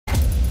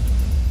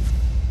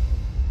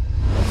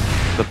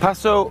The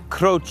Passo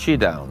Croce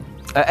Down.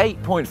 At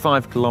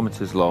 8.5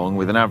 kilometres long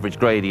with an average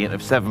gradient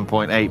of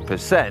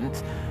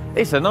 7.8%,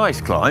 it's a nice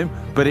climb,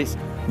 but it's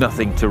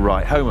nothing to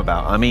write home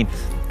about. I mean,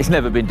 it's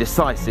never been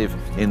decisive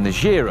in the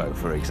Giro,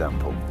 for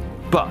example.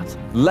 But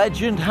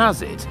legend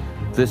has it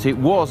that it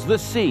was the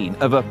scene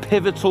of a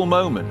pivotal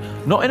moment,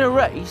 not in a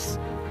race,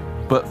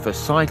 but for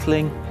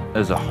cycling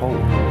as a whole.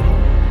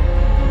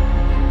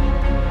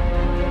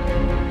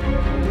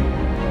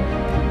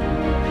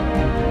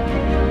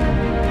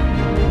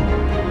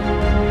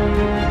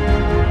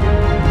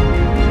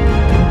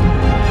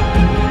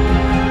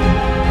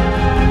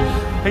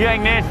 We're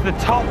getting near to the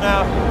top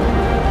now,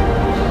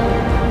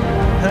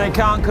 and it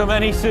can't come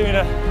any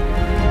sooner.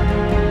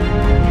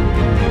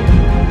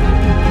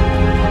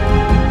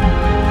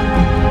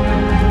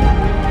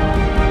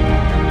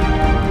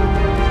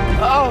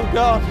 Oh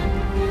God,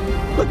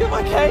 look at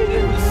my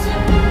cadence.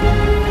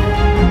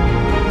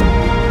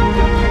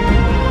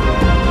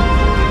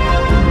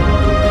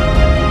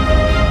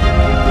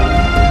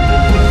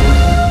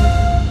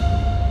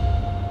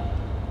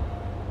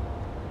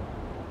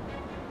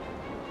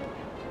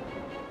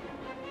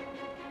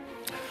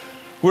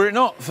 Were it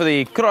not for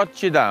the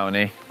Croce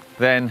Downy,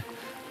 then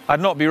I'd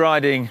not be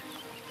riding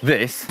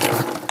this,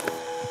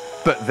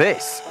 but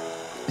this.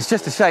 It's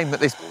just a shame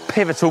that this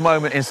pivotal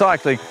moment in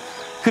cycling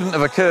couldn't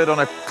have occurred on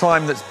a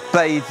climb that's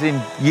bathed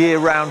in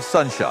year-round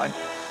sunshine.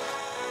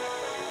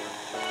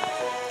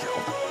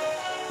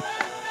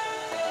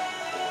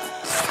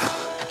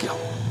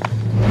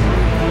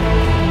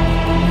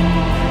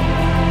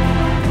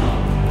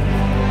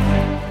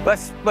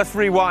 Let's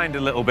rewind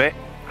a little bit.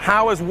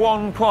 How has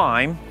one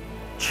climb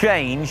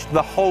changed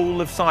the whole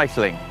of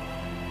cycling?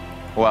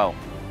 Well,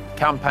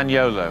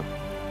 Campagnolo,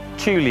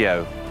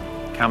 Tullio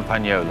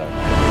Campagnolo.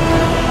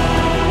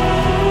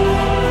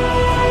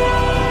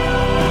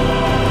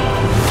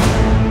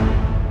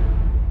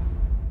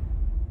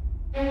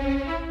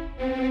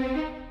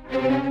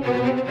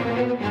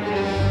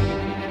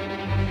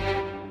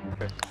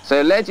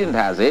 So legend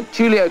has it,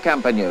 Tullio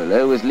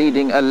Campagnolo was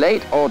leading a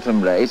late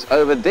autumn race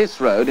over this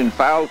road in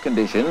foul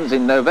conditions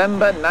in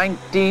November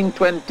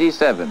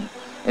 1927.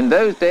 In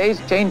those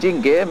days, changing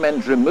gear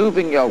meant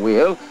removing your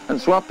wheel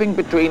and swapping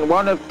between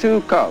one of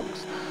two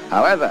cogs.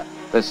 However,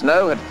 the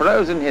snow had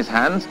frozen his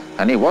hands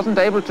and he wasn't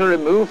able to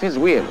remove his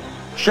wheel.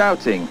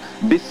 Shouting,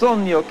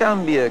 "Bisogno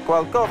cambia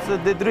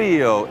qualcosa di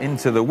drio"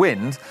 into the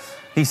wind,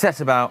 he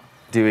set about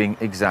doing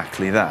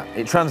exactly that.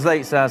 It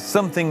translates as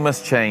 "something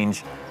must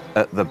change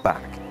at the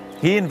back."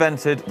 He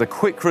invented the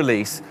quick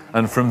release,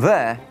 and from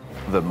there,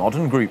 the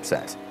modern group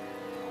set.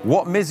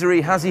 What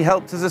misery has he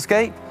helped us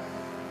escape?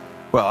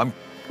 Well, I'm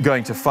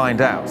going to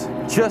find out.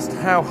 Just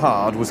how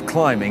hard was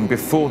climbing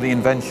before the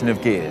invention of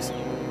gears?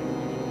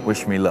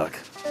 Wish me luck.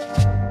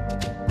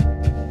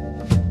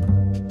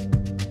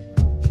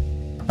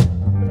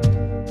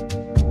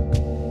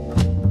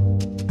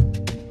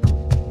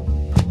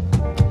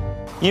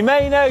 You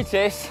may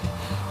notice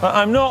that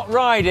I'm not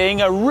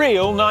riding a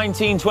real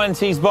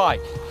 1920s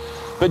bike,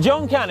 but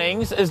John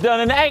Cannings has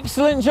done an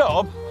excellent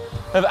job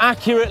of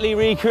accurately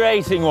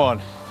recreating one.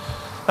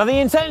 Now, the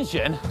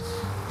intention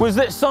was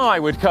that Cy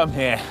would come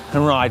here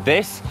and ride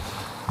this,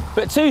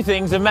 but two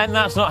things have meant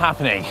that's not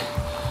happening.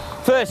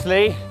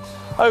 Firstly,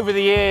 over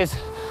the years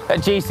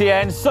at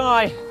GCN,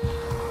 Cy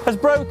has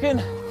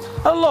broken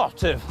a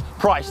lot of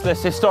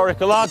priceless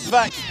historical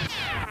artifacts.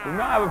 We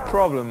might have a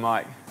problem,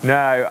 Mike.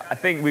 No, I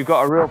think we've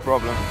got a real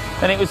problem.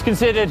 And it was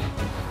considered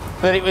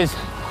that it was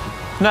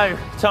no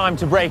time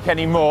to break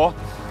anymore.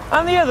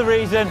 And the other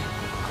reason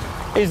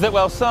is that,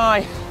 well,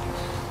 Cy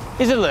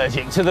is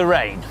allergic to the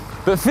rain.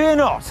 But fear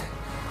not,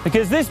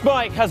 because this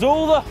bike has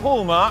all the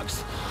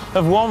hallmarks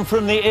of one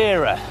from the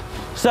era.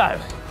 So,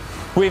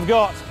 we've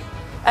got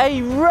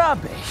a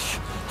rubbish,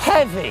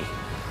 heavy,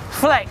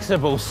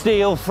 flexible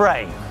steel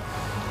frame.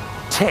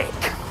 Tick.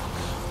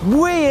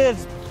 Weird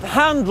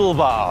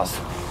handlebars.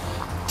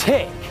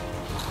 Tick.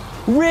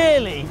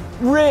 Really,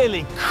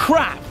 really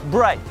crap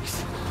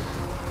brakes.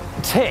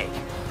 Tick.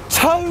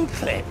 Toe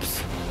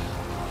clips.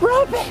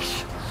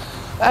 Rubbish.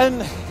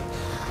 And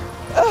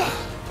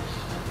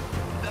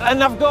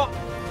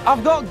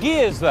I've got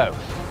gears though.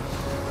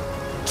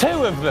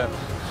 Two of them.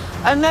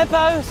 And they're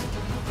both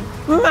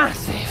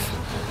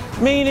massive.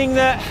 Meaning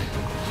that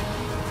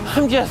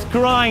I'm just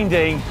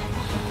grinding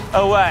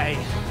away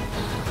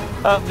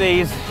up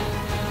these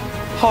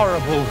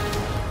horrible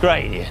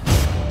gradients.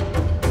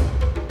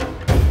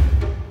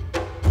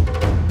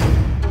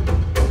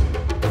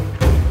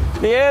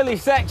 The early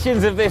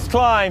sections of this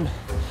climb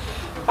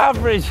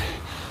average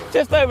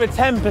just over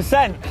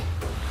 10%,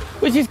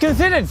 which is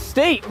considered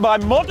steep by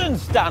modern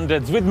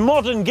standards with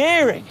modern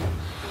gearing.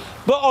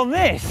 But on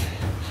this,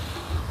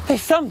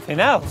 there's something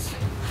else.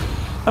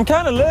 I'm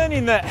kind of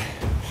learning that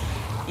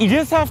you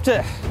just have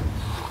to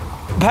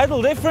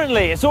pedal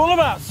differently. It's all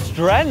about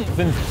strength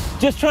and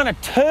just trying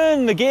to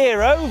turn the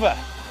gear over.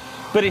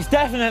 But it's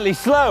definitely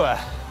slower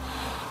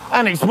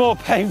and it's more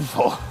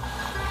painful.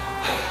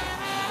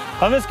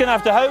 I'm just gonna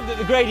have to hope that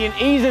the gradient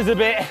eases a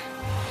bit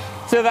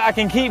so that I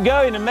can keep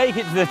going and make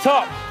it to the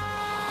top.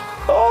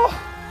 or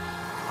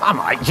I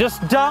might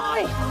just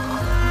die.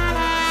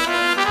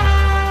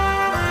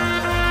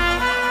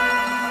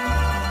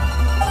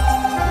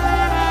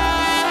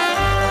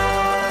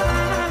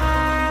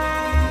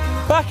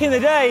 Back in the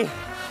day,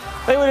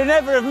 they would have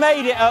never have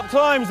made it up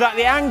climbs like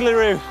the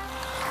Angleroo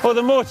or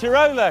the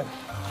Mortirolo.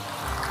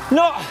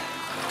 Not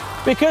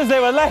because they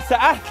were lesser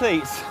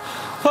athletes,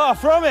 far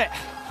from it.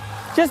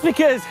 Just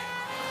because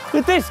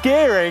with this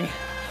gearing,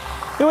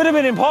 it would have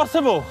been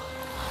impossible.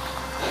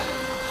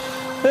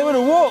 They would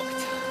have walked.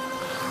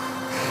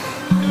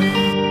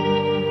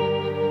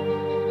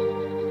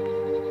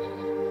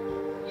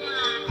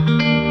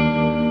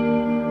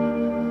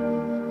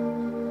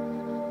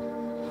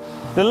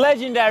 The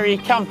legendary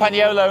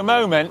Campagnolo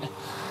moment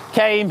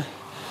came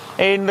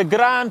in the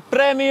Gran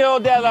Premio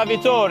della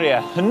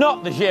Vittoria,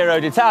 not the Giro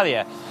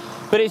d'Italia.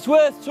 But it's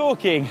worth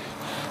talking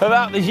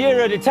about the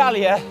Giro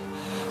d'Italia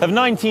of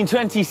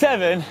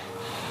 1927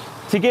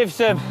 to give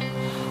some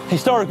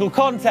historical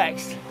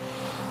context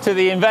to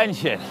the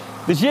invention.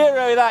 The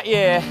Giro that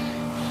year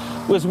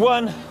was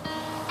won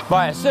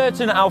by a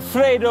certain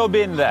Alfredo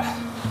Binda,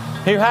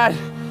 who had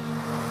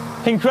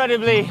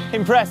incredibly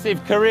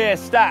impressive career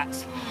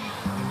stats.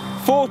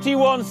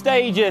 41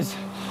 stages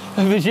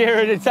of the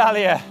Giro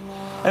d'Italia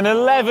and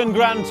 11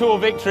 Grand Tour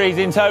victories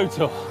in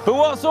total. But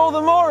what's all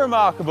the more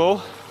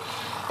remarkable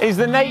is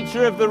the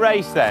nature of the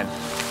race then.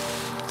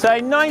 So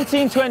in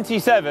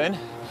 1927,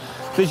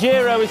 the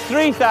Giro was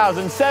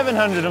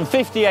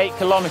 3,758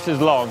 kilometres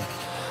long,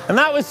 and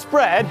that was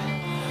spread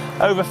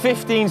over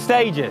 15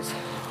 stages.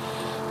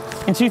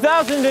 In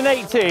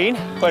 2018,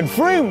 when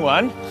Froome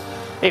won,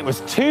 it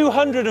was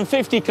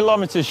 250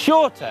 kilometres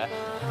shorter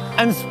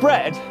and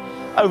spread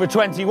over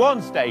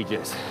 21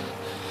 stages.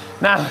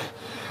 Now,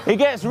 it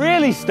gets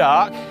really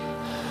stark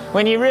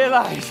when you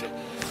realise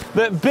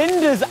that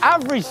Binder's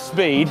average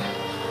speed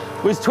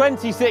was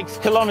 26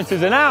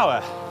 kilometres an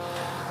hour.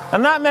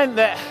 And that meant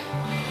that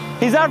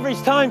his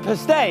average time per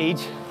stage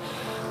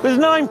was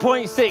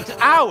 9.6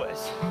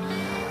 hours.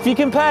 If you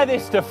compare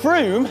this to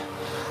Froome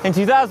in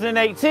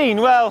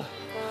 2018, well,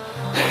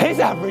 his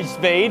average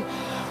speed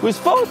was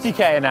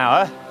 40k an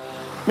hour,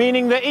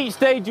 meaning that each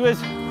stage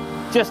was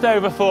just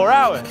over 4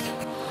 hours.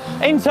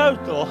 In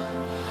total,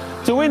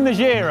 to win the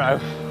Giro,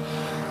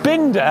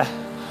 Binder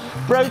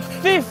rode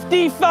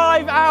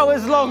 55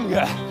 hours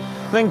longer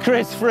than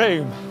Chris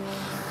Froome.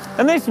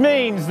 And this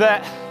means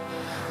that,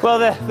 well,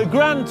 the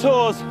Grand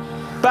Tours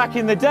back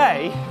in the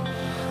day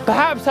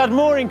perhaps had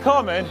more in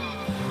common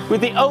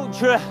with the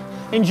ultra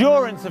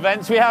endurance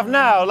events we have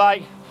now,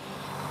 like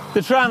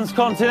the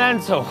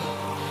Transcontinental.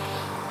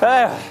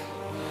 An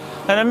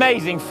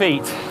amazing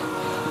feat.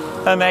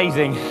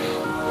 Amazing.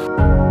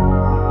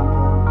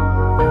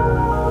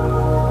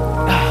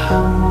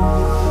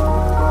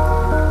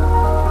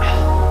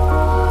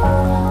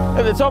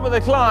 At the top of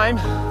the climb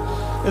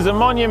is a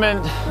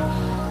monument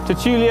to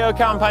Tullio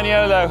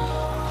Campagnolo.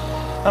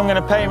 I'm going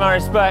to pay my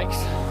respects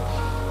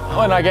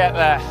when I get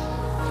there,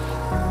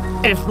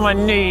 if my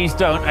knees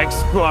don't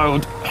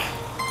explode.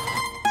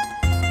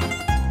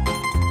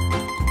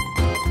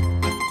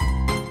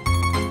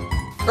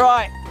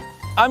 Right,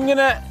 I'm going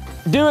to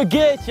do a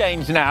gear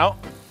change now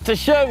to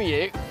show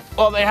you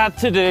what they had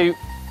to do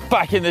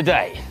back in the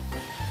day.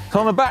 So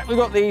on the back we've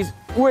got these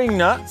wing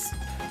nuts.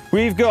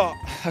 We've got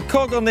a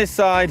cog on this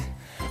side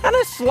and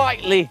a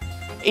slightly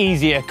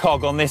easier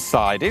cog on this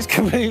side. It's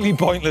completely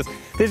pointless.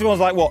 This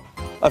one's like, what,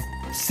 a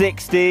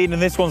 16,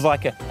 and this one's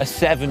like a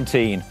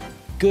 17.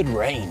 Good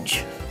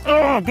range.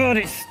 Oh God,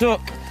 it's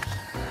stuck.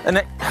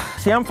 And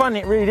see, I'm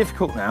finding it really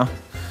difficult now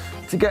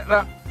to get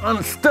that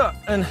unstuck.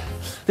 And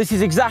this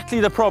is exactly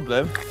the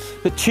problem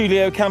that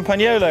Tullio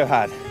Campagnolo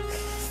had.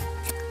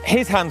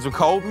 His hands were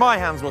cold, my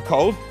hands were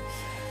cold,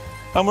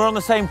 and we're on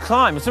the same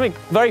climb. There's something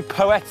very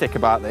poetic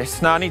about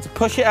this. Now I need to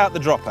push it out the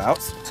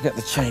dropouts to get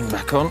the chain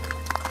back on,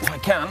 if I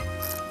can.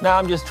 Now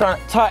I'm just trying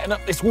to tighten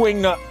up this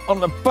wing nut on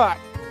the back,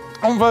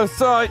 on both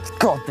sides.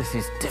 God, this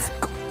is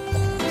difficult.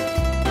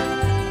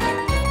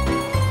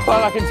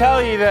 Well, I can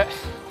tell you that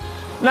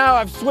now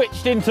I've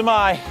switched into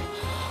my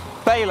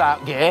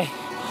bailout gear,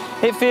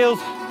 it feels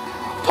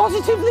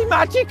positively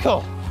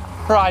magical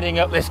riding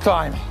up this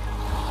climb.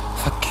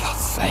 For God's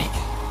sake.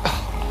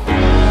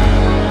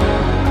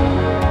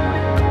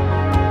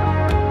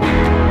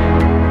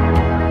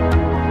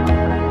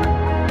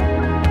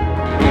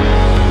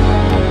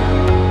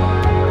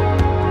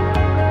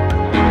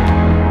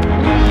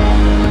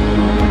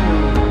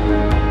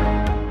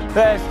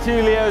 There's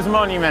Tullio's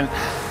monument.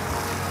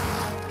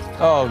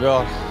 Oh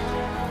God,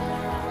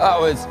 that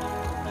was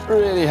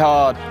really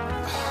hard.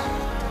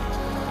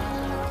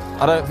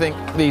 I don't think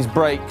these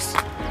brakes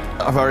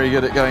are very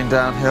good at going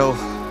downhill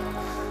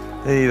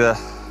either.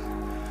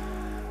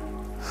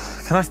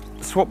 Can I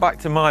swap back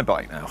to my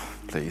bike now,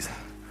 please?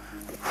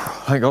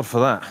 Thank God for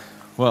that.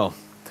 Well,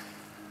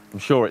 I'm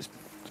sure it's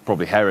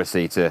probably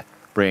heresy to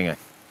bring a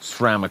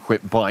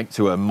SRAM-equipped bike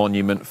to a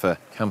monument for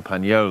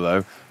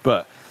Campagnolo,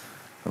 but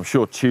I'm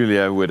sure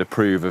Tullio would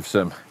approve of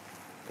some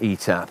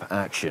ETAP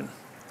action.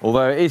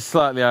 Although it is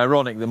slightly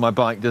ironic that my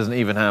bike doesn't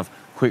even have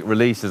quick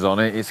releases on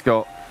it, it's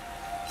got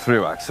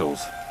through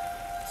axles.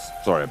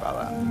 Sorry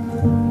about that.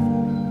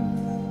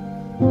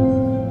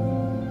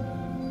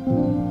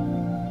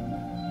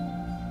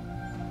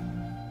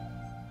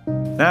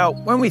 Now,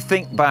 when we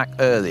think back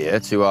earlier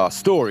to our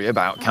story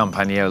about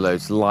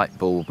Campagnolo's light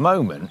bulb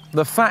moment,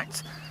 the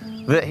fact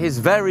that his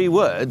very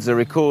words are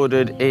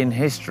recorded in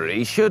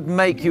history should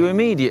make you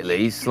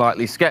immediately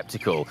slightly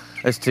sceptical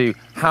as to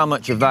how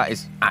much of that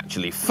is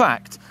actually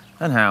fact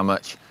and how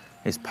much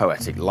is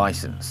poetic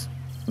license.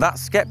 That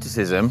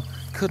scepticism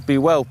could be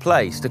well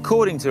placed.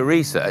 According to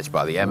research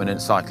by the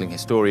eminent cycling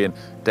historian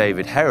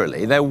David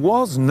Herreley, there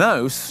was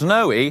no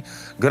snowy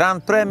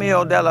Gran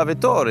Premio della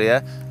Vittoria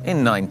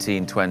in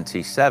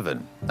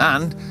 1927.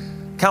 And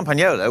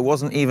Campagnolo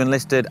wasn't even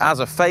listed as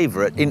a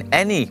favourite in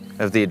any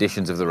of the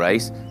editions of the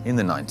race in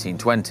the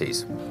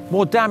 1920s.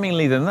 More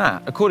damningly than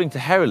that, according to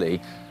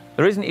Herreley,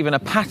 there isn't even a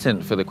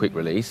patent for the quick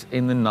release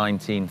in the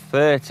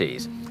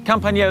 1930s.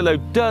 Campagnolo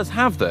does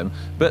have them,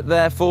 but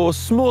they're for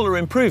smaller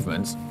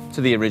improvements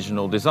to the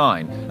original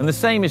design, and the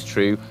same is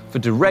true for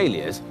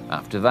derailleurs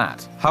after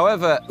that.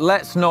 However,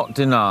 let's not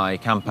deny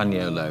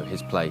Campagnolo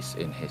his place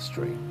in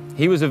history.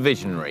 He was a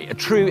visionary, a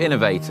true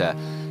innovator,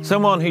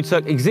 someone who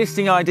took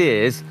existing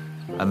ideas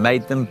and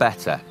made them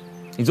better.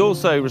 He's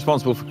also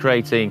responsible for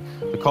creating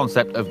the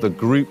concept of the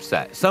group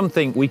set,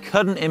 something we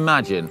couldn't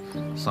imagine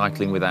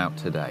cycling without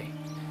today.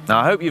 Now,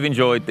 I hope you've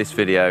enjoyed this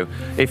video,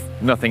 if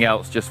nothing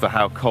else, just for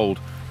how cold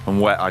and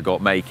wet I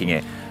got making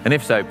it. And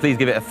if so, please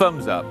give it a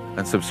thumbs up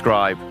and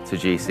subscribe to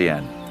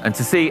GCN. And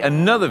to see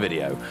another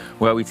video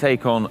where we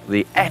take on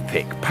the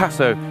epic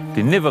Passo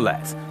di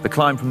Nivolette, the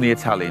climb from the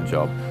Italian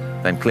job,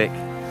 then click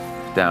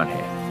down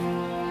here.